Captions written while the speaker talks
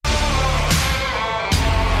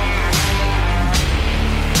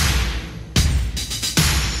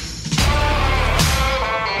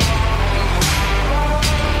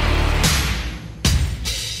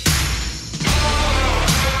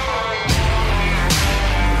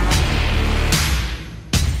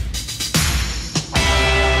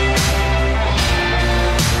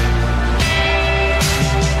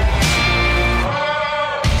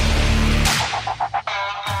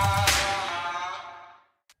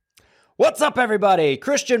What's up, everybody?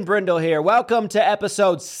 Christian Brindle here. Welcome to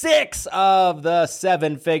episode 6 of the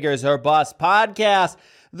Seven Figures or Bust podcast,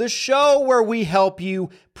 the show where we help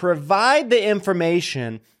you provide the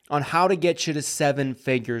information on how to get you to 7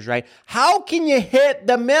 figures, right? How can you hit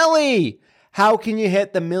the milli? How can you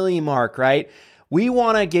hit the milli mark, right? We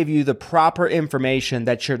want to give you the proper information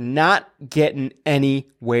that you're not getting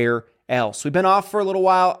anywhere else. We've been off for a little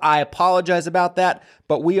while. I apologize about that,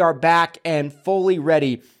 but we are back and fully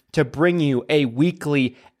ready to bring you a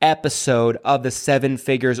weekly episode of the Seven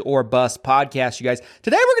Figures or Bust podcast, you guys.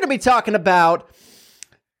 Today, we're going to be talking about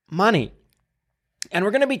money. And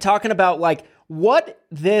we're going to be talking about what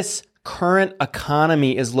this current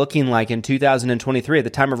economy is looking like in 2023 at the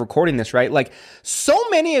time of recording this, right? So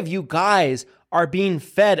many of you guys are being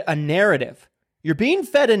fed a narrative. You're being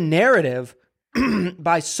fed a narrative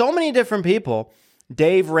by so many different people,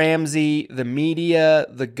 Dave Ramsey, the media,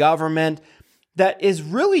 the government, that is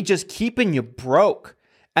really just keeping you broke.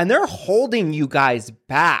 And they're holding you guys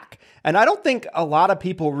back. And I don't think a lot of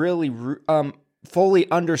people really fully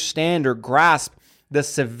understand or grasp the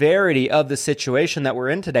severity of the situation that we're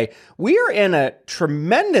in today. We are in a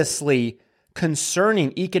tremendously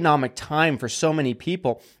concerning economic time for so many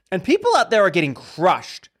people. And people out there are getting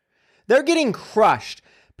crushed. They're getting crushed.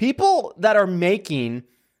 People that are making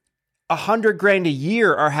 $100,000 a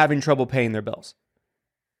year are having trouble paying their bills.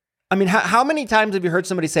 I mean, how many times have you heard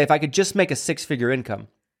somebody say, if I could just make a 6-figure income,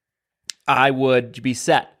 I would be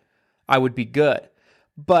set. I would be good.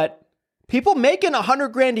 But people making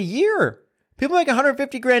 $100,000 a year, people make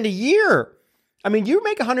 $150,000 a year. I mean, you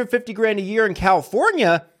make $150,000 a year in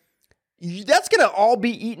California, that's going to all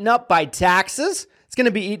be eaten up by taxes. It's going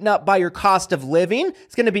to be eaten up by your cost of living.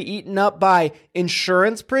 It's going to be eaten up by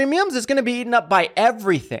insurance premiums. It's going to be eaten up by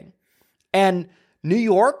everything. And New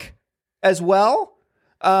York as well.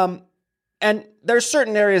 And there's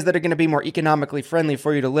certain areas that are going to be more economically friendly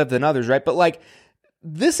for you to live than others, right? But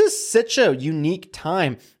this is such a unique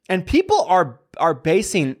time, and people are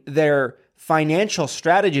basing their financial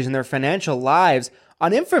strategies and their financial lives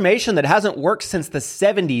on information that hasn't worked since the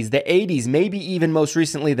 70s, the 80s, maybe even most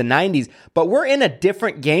recently the 90s. But we're in a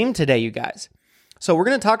different game today, you guys. So we're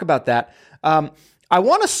going to talk about that. I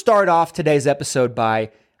want to start off today's episode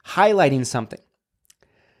by highlighting something.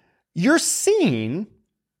 You're seeing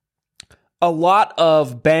a lot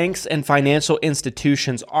of banks and financial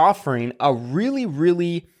institutions offering a really,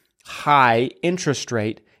 really high interest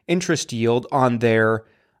yield on their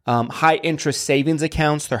high interest savings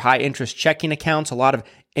accounts, their high interest checking accounts. A lot of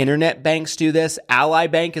internet banks do this. Ally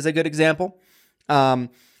Bank is a good example. And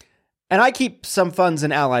I keep some funds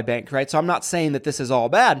in Ally Bank, right? So I'm not saying that this is all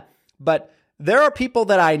bad, but there are people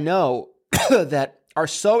that I know that are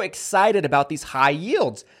so excited about these high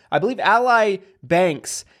yields. I believe Ally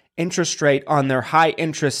Bank's interest rate on their high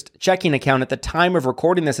interest checking account at the time of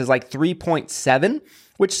recording this is 3.7,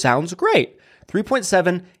 which sounds great.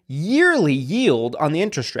 3.7 yearly yield on the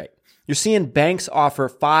interest rate. You're seeing banks offer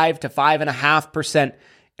 5 to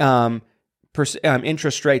 5.5%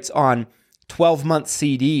 interest rates on 12-month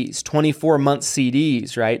CDs, 24-month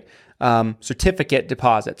CDs, right? Certificate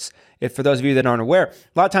deposits. If for those of you that aren't aware, a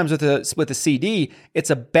lot of times with a CD, it's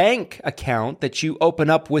a bank account that you open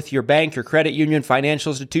up with your bank, your credit union,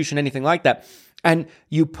 financial institution, anything like that. And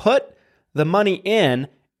you put the money in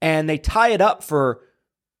and they tie it up for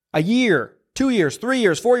a year, 2 years, 3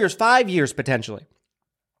 years, 4 years, 5 years potentially.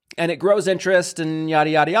 And it grows interest and yada,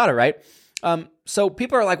 yada, yada, right? So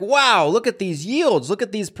people are like, wow, look at these yields. Look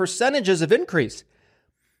at these percentages of increase.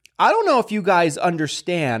 I don't know if you guys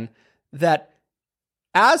understand that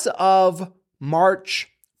as of March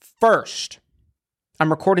 1st, I'm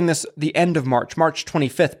recording this the end of March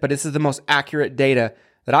 25th, but this is the most accurate data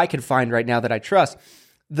that I can find right now that I trust.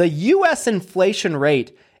 The U.S. inflation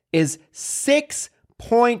rate is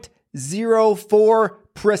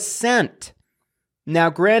 6.04%. Now,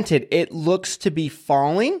 granted, it looks to be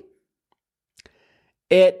falling.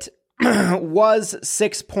 It was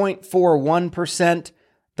 6.41%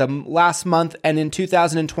 the last month, and in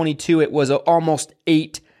 2022, it was almost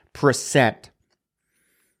 8%.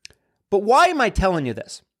 But why am I telling you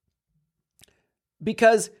this?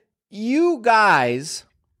 Because you guys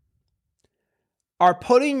are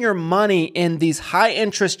putting your money in these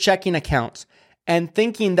high-interest checking accounts and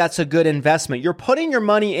thinking that's a good investment. You're putting your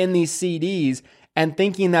money in these CDs and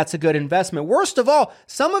thinking that's a good investment. Worst of all,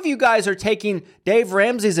 some of you guys are taking Dave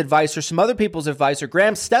Ramsey's advice or some other people's advice or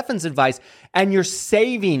Graham Stephan's advice, and you're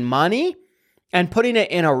saving money and putting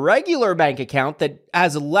it in a regular bank account that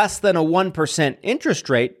has less than a 1% interest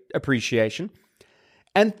rate appreciation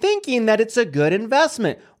and thinking that it's a good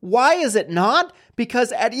investment. Why is it not?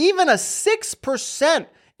 Because at even a 6%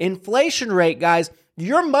 inflation rate, guys,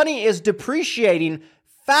 your money is depreciating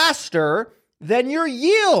faster than your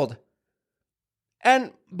yield.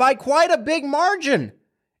 And by quite a big margin.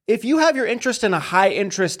 If you have your interest in a high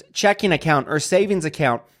interest checking account or savings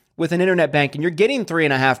account with an internet bank and you're getting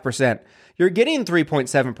 3.5%, you're getting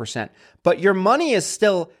 3.7%, but your money is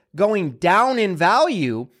still going down in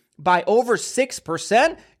value by over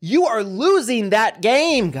 6%, you are losing that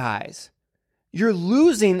game, guys. You're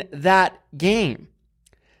losing that game.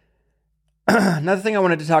 Another thing I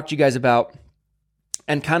wanted to talk to you guys about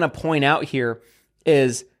and kind of point out here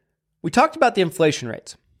is we talked about the inflation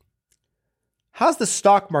rates. How's the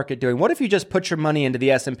stock market doing? What if you just put your money into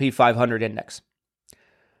the S&P 500 index?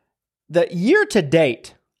 The year to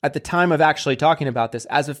date, at the time of actually talking about this,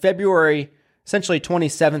 as of February, essentially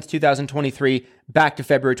 27th, 2023, back to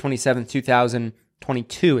February 27th,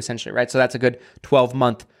 2022, essentially, right? So that's a good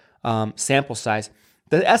 12-month sample size.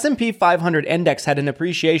 The S&P 500 index had an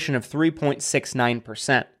appreciation of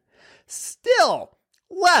 3.69%. Still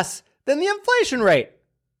less than the inflation rate,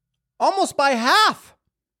 almost by half.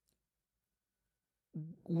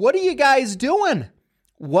 What are you guys doing?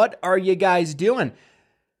 What are you guys doing?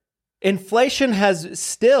 Inflation has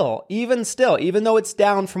still, even though it's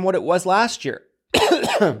down from what it was last year,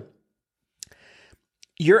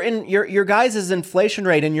 your guys' inflation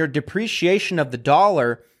rate and your depreciation of the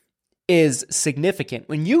dollar is significant.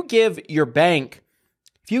 When you give your bank,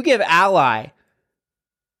 if you give Ally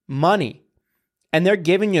money and they're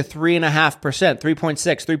giving you 3.5%,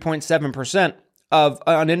 3.6,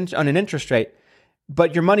 3.7% on an interest rate,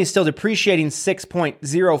 but your money's still depreciating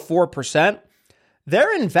 6.04%,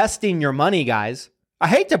 they're investing your money, guys. I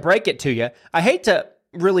hate to break it to you. I hate to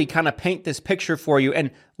really kind of paint this picture for you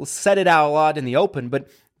and set it out a lot in the open, but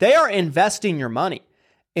they are investing your money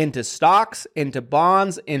into stocks, into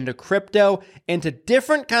bonds, into crypto, into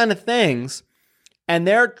different kind of things, and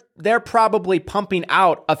they're probably pumping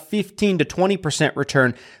out a 15 to 20%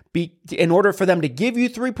 return. In order for them to give you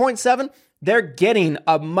 3.7, they're getting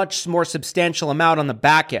a much more substantial amount on the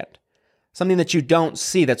back end. Something that you don't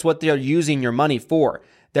see. That's what they're using your money for.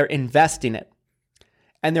 They're investing it.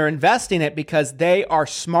 And they're investing it because they are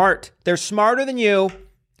smart. They're smarter than you.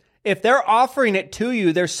 If they're offering it to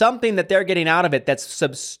you, there's something that they're getting out of it that's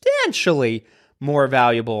substantially more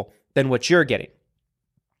valuable than what you're getting.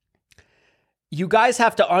 You guys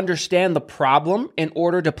have to understand the problem in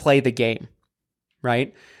order to play the game,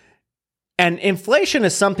 right? And inflation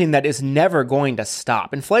is something that is never going to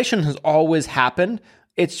stop. Inflation has always happened.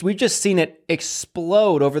 We've just seen it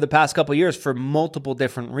explode over the past couple of years for multiple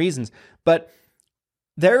different reasons. But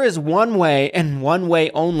there is one way and one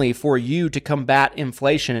way only for you to combat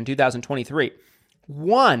inflation in 2023.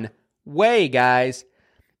 One way, guys.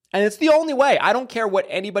 And it's the only way. I don't care what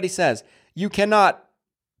anybody says. You cannot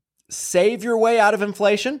save your way out of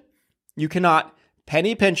inflation. You cannot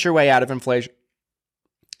penny pinch your way out of inflation.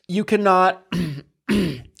 You cannot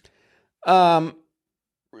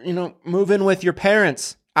move in with your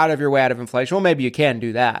parents out of your way out of inflation. Well, maybe you can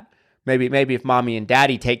do that. Maybe if mommy and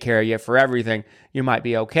daddy take care of you for everything, you might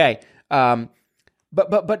be okay. But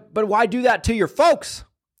why do that to your folks?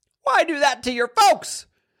 Why do that to your folks?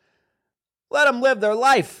 Let them live their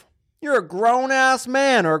life. You're a grown-ass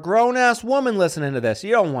man or a grown-ass woman listening to this.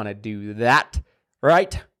 You don't want to do that,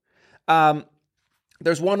 right?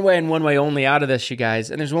 There's one way and one way only out of this, you guys.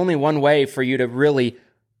 And there's only one way for you to really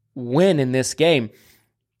win in this game.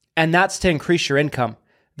 And that's to increase your income.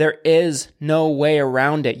 There is no way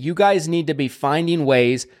around it. You guys need to be finding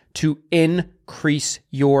ways to increase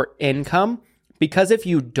your income, because if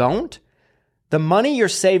you don't, the money you're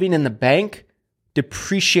saving in the bank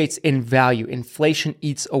depreciates in value. Inflation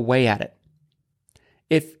eats away at it.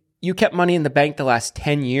 If you kept money in the bank the last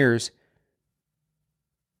 10 years,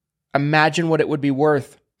 imagine what it would be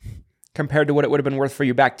worth compared to what it would have been worth for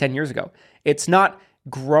you back 10 years ago. It's not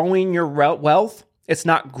growing your wealth. It's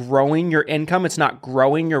not growing your income. It's not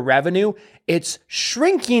growing your revenue. It's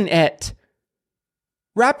shrinking it.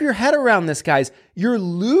 Wrap your head around this, guys. You're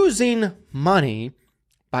losing money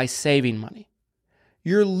by saving money.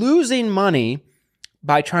 You're losing money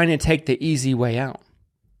by trying to take the easy way out.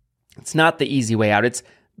 It's not the easy way out. It's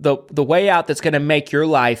the way out that's going to make your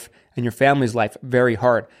life and your family's life very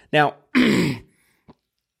hard. Now,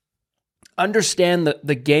 understand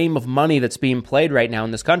the game of money that's being played right now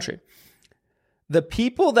in this country. The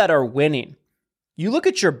people that are winning, you look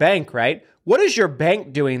at your bank, right? What is your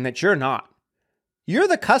bank doing that you're not? You're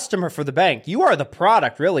the customer for the bank. You are the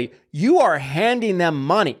product, really. You are handing them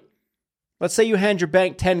money. Let's say you hand your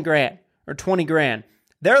bank 10 grand or 20 grand.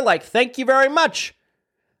 They're like, thank you very much.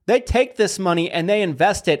 They take this money and they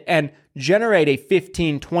invest it and generate a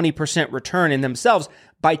 15, 20% return in themselves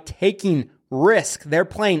by taking risk. They're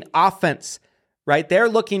playing offense, right? They're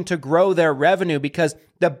looking to grow their revenue because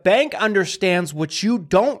the bank understands what you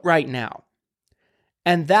don't right now.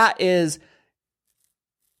 And that is,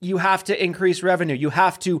 you have to increase revenue. You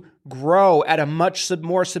have to grow at a much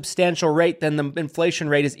more substantial rate than the inflation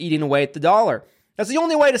rate is eating away at the dollar. That's the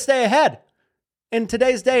only way to stay ahead in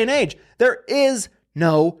today's day and age. There is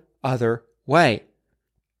no other way.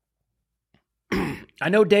 I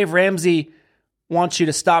know Dave Ramsey wants you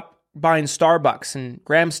to stop buying Starbucks, and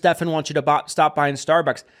Graham Stephan wants you to stop buying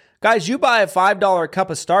Starbucks. Guys, you buy a $5 cup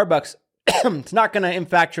of Starbucks, it's not going to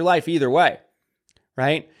impact your life either way,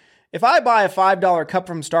 right? If I buy a $5 cup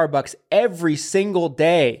from Starbucks every single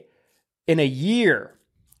day in a year,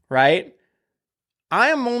 right? I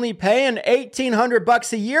am only paying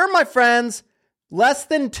 $1,800 a year, my friends. Less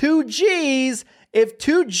than 2 G's.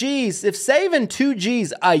 If saving 2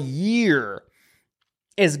 G's a year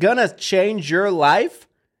is going to change your life,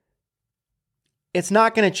 it's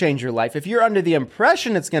not going to change your life. If you're under the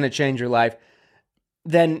impression it's going to change your life,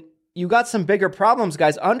 then you got some bigger problems,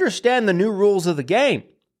 guys. Understand the new rules of the game.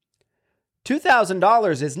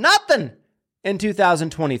 $2,000 is nothing in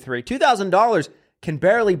 2023. $2,000 can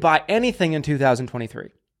barely buy anything in 2023.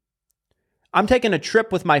 I'm taking a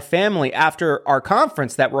trip with my family after our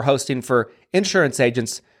conference that we're hosting for insurance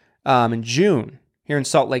agents in June here in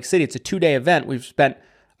Salt Lake City. It's a 2-day event. We've spent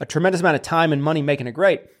a tremendous amount of time and money making it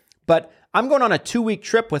great. But I'm going on a 2-week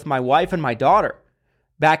trip with my wife and my daughter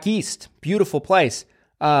back east. Beautiful place.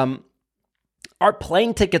 Our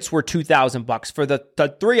plane tickets were $2,000 for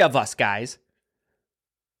the three of us, guys.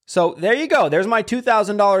 So there you go. There's my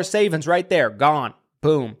 $2,000 savings right there. Gone.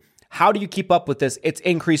 Boom. How do you keep up with this? It's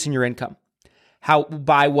increasing your income. How?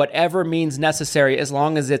 By whatever means necessary, as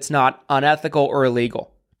long as it's not unethical or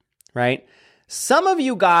illegal, right? Some of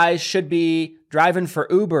you guys should be driving for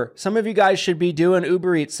Uber. Some of you guys should be doing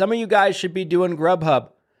Uber Eats. Some of you guys should be doing Grubhub.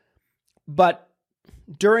 But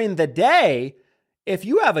during the day, if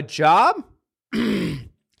you have a job,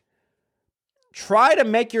 try to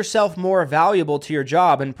make yourself more valuable to your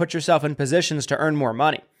job and put yourself in positions to earn more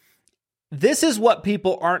money. This is what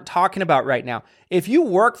people aren't talking about right now. If you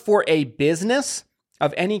work for a business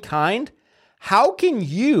of any kind, how can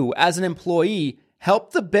you as an employee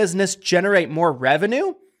help the business generate more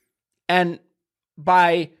revenue? And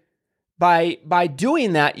by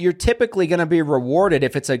doing that, you're typically going to be rewarded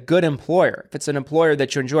if it's a good employer, if it's an employer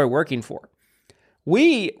that you enjoy working for.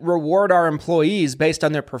 We reward our employees based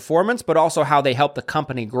on their performance, but also how they help the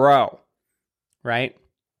company grow, right?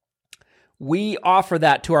 We offer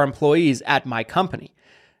that to our employees at my company.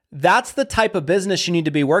 That's the type of business you need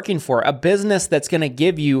to be working for, a business that's going to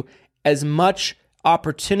give you as much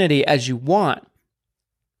opportunity as you want,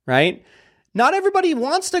 right? Not everybody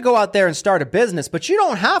wants to go out there and start a business, but you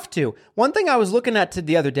don't have to. One thing I was looking at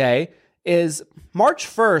the other day is March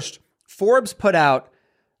 1st, Forbes put out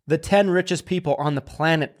the 10 richest people on the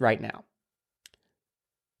planet right now.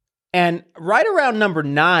 And right around number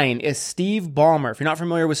 9 is Steve Ballmer. If you're not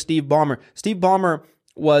familiar with Steve Ballmer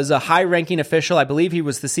was a high-ranking official. I believe he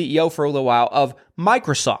was the CEO for a little while of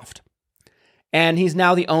Microsoft. And he's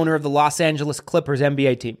now the owner of the Los Angeles Clippers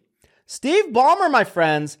NBA team. Steve Ballmer, my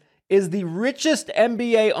friends, is the richest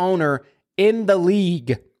NBA owner in the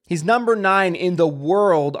league. He's number 9 in the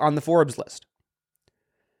world on the Forbes list.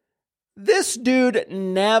 This dude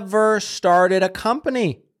never started a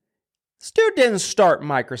company. This dude didn't start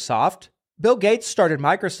Microsoft. Bill Gates started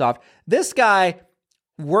Microsoft. This guy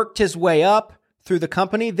worked his way up through the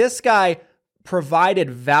company. This guy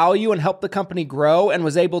provided value and helped the company grow and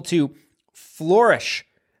was able to flourish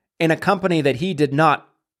in a company that he did not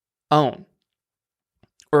own.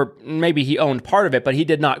 Or maybe he owned part of it, but he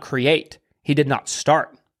did not create. He did not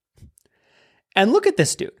start. And look at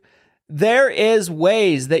this dude. There is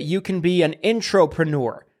ways that you can be an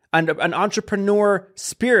intrapreneur, an entrepreneur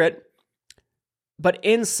spirit, but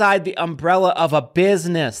inside the umbrella of a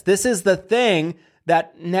business. This is the thing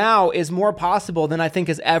that now is more possible than I think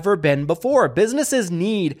has ever been before. Businesses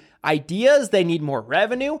need ideas, they need more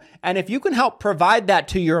revenue, and if you can help provide that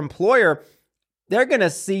to your employer, they're going to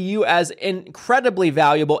see you as incredibly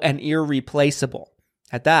valuable and irreplaceable.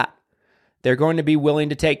 At that, they're going to be willing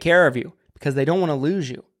to take care of you because they don't want to lose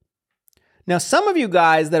you. Now, some of you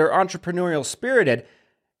guys that are entrepreneurial spirited,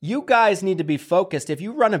 you guys need to be focused. If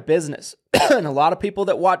you run a business, and a lot of people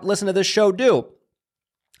that listen to this show do,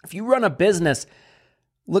 if you run a business,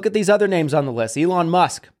 look at these other names on the list. Elon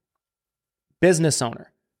Musk, business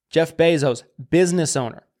owner. Jeff Bezos, business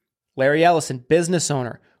owner. Larry Ellison, business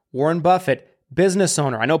owner. Warren Buffett, business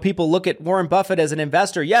owner. I know people look at Warren Buffett as an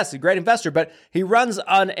investor. Yes, a great investor, but he runs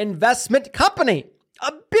an investment company,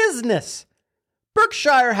 a business.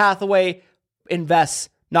 Berkshire Hathaway invests,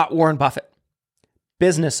 not Warren Buffett.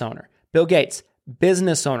 Business owner. Bill Gates,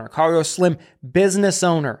 business owner. Carlos Slim, business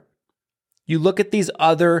owner. You look at these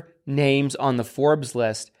other names on the Forbes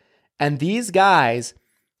list, and these guys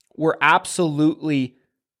were absolutely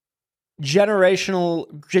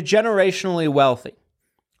generationally wealthy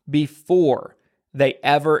before they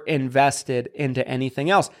ever invested into anything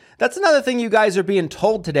else. That's another thing you guys are being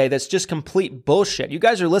told today that's just complete bullshit. You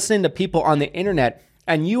guys are listening to people on the internet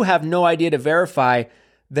and you have no idea to verify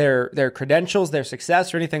their credentials, their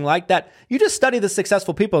success, or anything like that. You just study the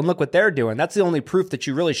successful people and look what they're doing. That's the only proof that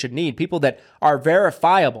you really should need. People that are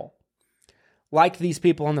verifiable, like these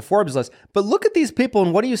people on the Forbes list. But look at these people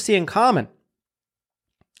and what do you see in common?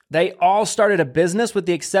 They all started a business with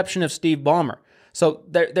the exception of Steve Ballmer. So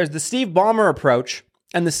there's the Steve Ballmer approach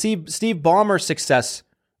and the Steve Ballmer success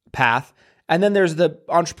path, and then there's the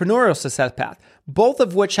entrepreneurial success path, both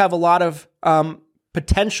of which have a lot of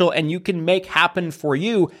potential and you can make happen for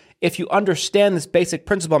you if you understand this basic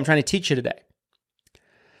principle I'm trying to teach you today.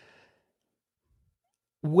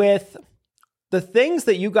 With the things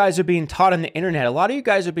that you guys are being taught on the internet, a lot of you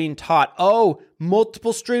guys are being taught,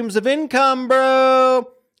 multiple streams of income, bro.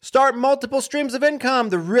 Start multiple streams of income.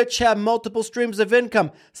 The rich have multiple streams of income.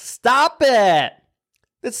 Stop it.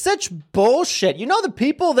 It's such bullshit. You know, the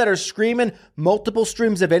people that are screaming multiple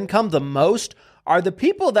streams of income the most are the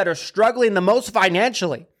people that are struggling the most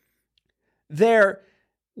financially. They're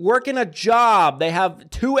working a job. They have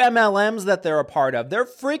 2 MLMs that they're a part of. They're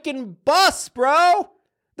freaking busts, bro.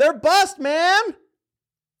 They're bust, man.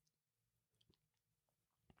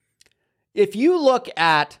 If you look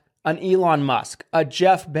at an Elon Musk, a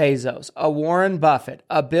Jeff Bezos, a Warren Buffett,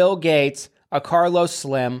 a Bill Gates, a Carlos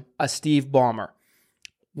Slim, a Steve Ballmer.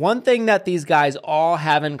 One thing that these guys all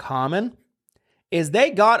have in common is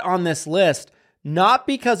they got on this list not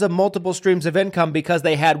because of multiple streams of income, because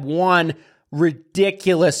they had one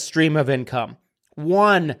ridiculous stream of income,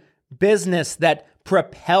 one business that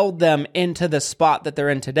propelled them into the spot that they're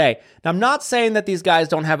in today. Now, I'm not saying that these guys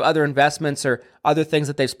don't have other investments or other things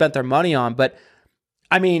that they've spent their money on, but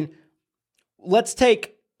I mean, let's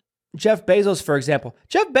take Jeff Bezos, for example.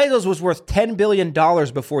 Jeff Bezos was worth $10 billion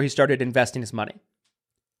before he started investing his money.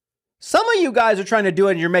 Some of you guys are trying to do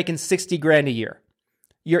it and you're making 60 grand a year.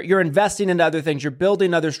 You're investing into other things. You're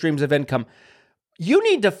building other streams of income. You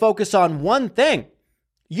need to focus on one thing.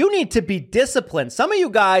 You need to be disciplined. Some of you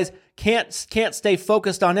guys can't stay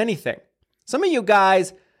focused on anything. Some of you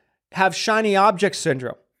guys have shiny object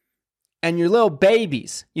syndrome. And you're little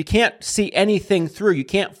babies. You can't see anything through. You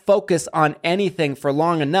can't focus on anything for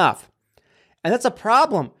long enough. And that's a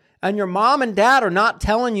problem. And your mom and dad are not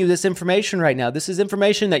telling you this information right now. This is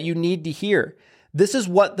information that you need to hear. This is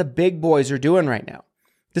what the big boys are doing right now.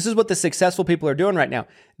 This is what the successful people are doing right now.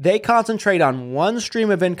 They concentrate on one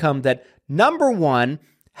stream of income that, number one,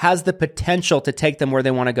 has the potential to take them where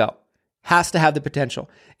they want to go. Has to have the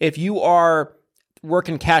potential. If you are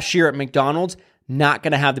working cashier at McDonald's, not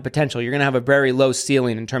going to have the potential. You're going to have a very low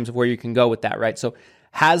ceiling in terms of where you can go with that, right? So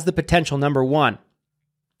has the potential, number one.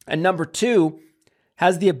 And number two,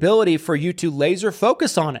 has the ability for you to laser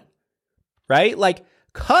focus on it, right? Like,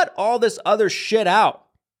 cut all this other shit out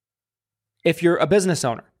if you're a business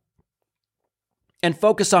owner and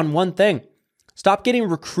focus on one thing. Stop getting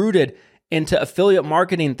recruited into affiliate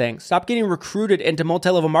marketing things. Stop getting recruited into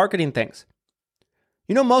multi-level marketing things.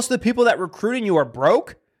 You know, most of the people that recruiting you are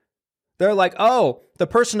broke. They're like, oh, the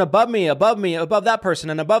person above me, above that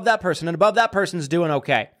person, and above that person, and above that person's doing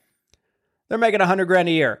okay. They're making 100 grand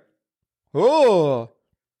a year. Oh.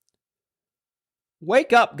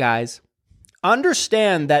 Wake up, guys.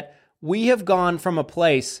 Understand that we have gone from a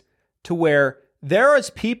place to where there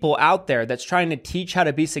is people out there that's trying to teach how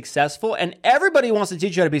to be successful, and everybody wants to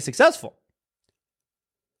teach you how to be successful.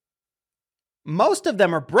 Most of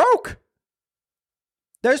them are broke.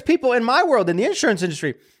 There's people in my world, in the insurance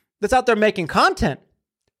industry, that's out there making content.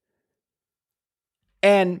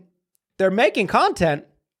 And they're making content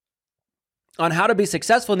on how to be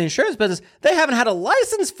successful in the insurance business. They haven't had a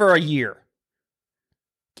license for a year.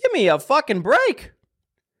 Give me a fucking break.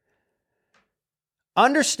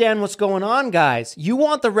 Understand what's going on, guys. You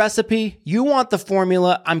want the recipe, you want the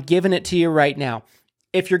formula, I'm giving it to you right now.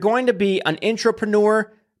 If you're going to be an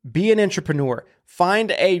intrapreneur, be an intrapreneur.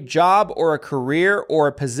 Find a job or a career or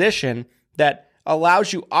a position that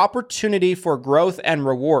allows you opportunity for growth and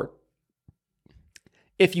reward.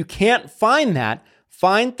 If you can't find that,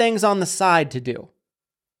 find things on the side to do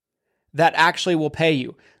that actually will pay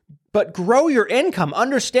you. But grow your income.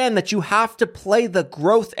 Understand that you have to play the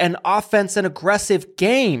growth and offense and aggressive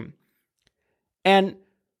game. And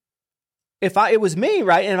if it was me,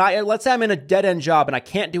 right? And let's say I'm in a dead end job and I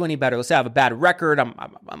can't do any better. Let's say I have a bad record. I'm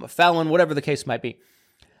a felon, whatever the case might be.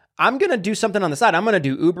 I'm going to do something on the side. I'm going to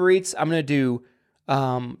do Uber Eats. I'm going to do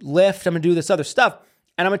Lyft. I'm going to do this other stuff.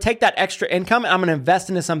 And I'm going to take that extra income and I'm going to invest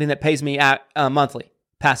into something that pays me monthly,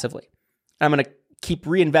 passively. And I'm going to keep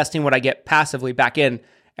reinvesting what I get passively back in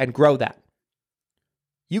and grow that.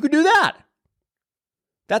 You could do that.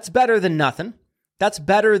 That's better than nothing. That's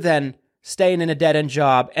better than staying in a dead-end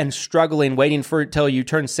job and struggling, waiting for until you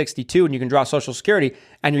turn 62 and you can draw Social Security,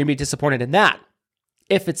 and you're going to be disappointed in that,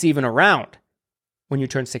 if it's even around when you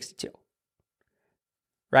turn 62.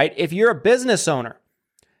 Right? If you're a business owner,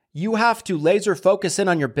 you have to laser focus in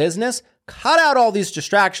on your business, cut out all these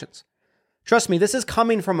distractions. Trust me, this is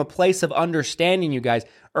coming from a place of understanding, you guys.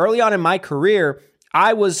 Early on in my career,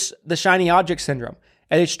 I was the shiny object syndrome.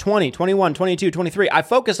 At age 20, 21, 22, 23, I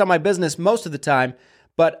focused on my business most of the time,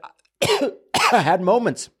 but I had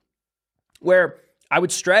moments where I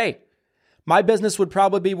would stray. My business would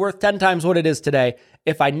probably be worth 10 times what it is today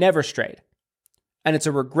if I never strayed. And it's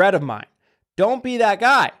a regret of mine. Don't be that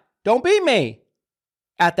guy. Don't be me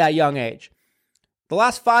at that young age. The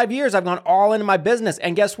last 5 years, I've gone all into my business.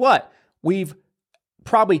 And guess what? We've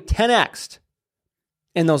probably 10x'd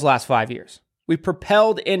in those last 5 years. We've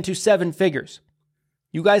propelled into 7 figures.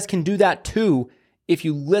 You guys can do that too if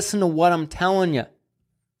you listen to what I'm telling you.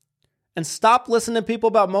 And stop listening to people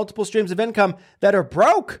about multiple streams of income that are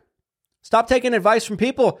broke. Stop taking advice from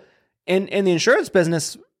people in the insurance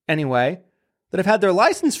business anyway that have had their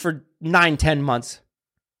license for 9-10 months.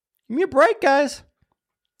 Give me a break, guys.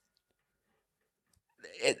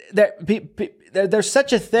 There's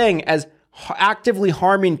such a thing as actively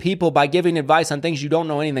harming people by giving advice on things you don't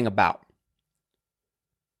know anything about.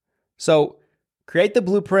 So create the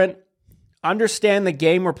blueprint, understand the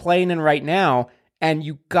game we're playing in right now, and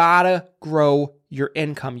you gotta grow your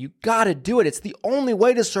income. You gotta do it. It's the only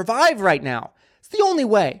way to survive right now. It's the only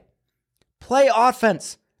way. Play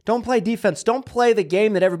offense. Don't play defense. Don't play the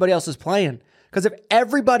game that everybody else is playing. Because if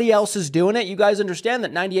everybody else is doing it, you guys understand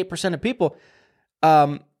that 98% of people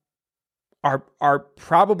are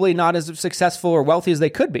probably not as successful or wealthy as they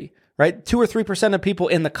could be, right? 2 or 3% of people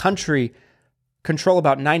in the country control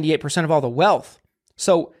about 98% of all the wealth.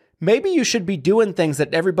 So maybe you should be doing things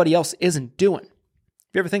that everybody else isn't doing.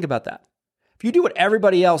 If you ever think about that. If you do what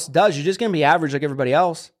everybody else does, you're just going to be average like everybody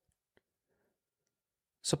else.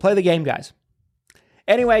 So play the game, guys.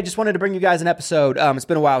 Anyway, I just wanted to bring you guys an episode. It's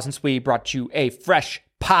been a while since we brought you a fresh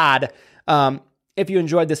pod. If you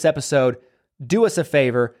enjoyed this episode, do us a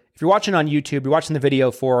favor. If you're watching on YouTube, you're watching the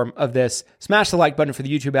video form of this, smash the like button for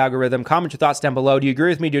the YouTube algorithm. Comment your thoughts down below. Do you agree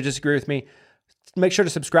with me? Do you disagree with me? Make sure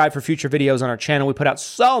to subscribe for future videos on our channel. We put out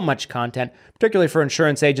so much content, particularly for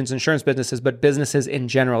insurance agents, insurance businesses, but businesses in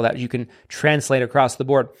general that you can translate across the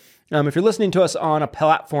board. If you're listening to us on a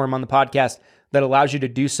platform on the podcast that allows you to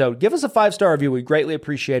do so, give us a 5-star review. We greatly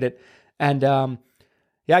appreciate it. And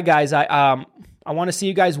yeah, guys, I want to see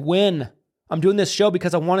you guys win. I'm doing this show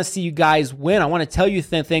because I want to see you guys win. I want to tell you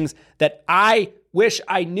things that I wish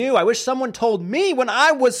I knew. I wish someone told me when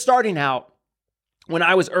I was starting out. When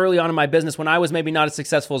I was early on in my business, when I was maybe not as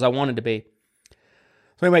successful as I wanted to be.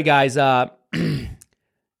 So anyway, guys,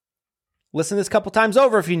 listen to this a couple times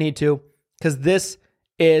over if you need to, because this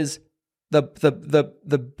is the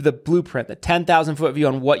blueprint, the 10,000 foot view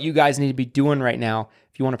on what you guys need to be doing right now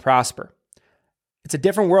if you want to prosper. It's a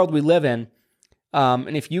different world we live in,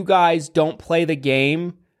 and if you guys don't play the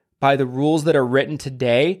game by the rules that are written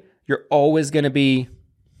today, you're always going to be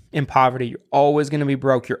in poverty. You're always going to be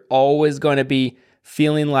broke. You're always going to be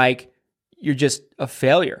feeling like you're just a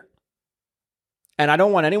failure. And I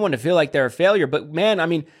don't want anyone to feel like they're a failure, but man, I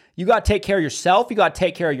mean, you got to take care of yourself. You got to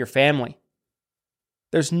take care of your family.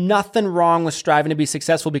 There's nothing wrong with striving to be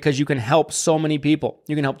successful because you can help so many people.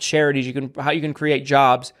 You can help charities. You can create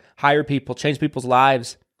jobs, hire people, change people's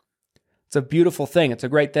lives. It's a beautiful thing. It's a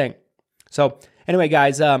great thing. So anyway,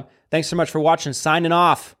 guys, thanks so much for watching. Signing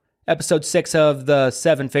off. Episode 6 of the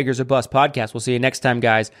 7 Figures or Bust podcast. We'll see you next time,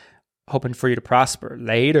 guys. Hoping for you to prosper.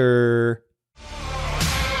 Later.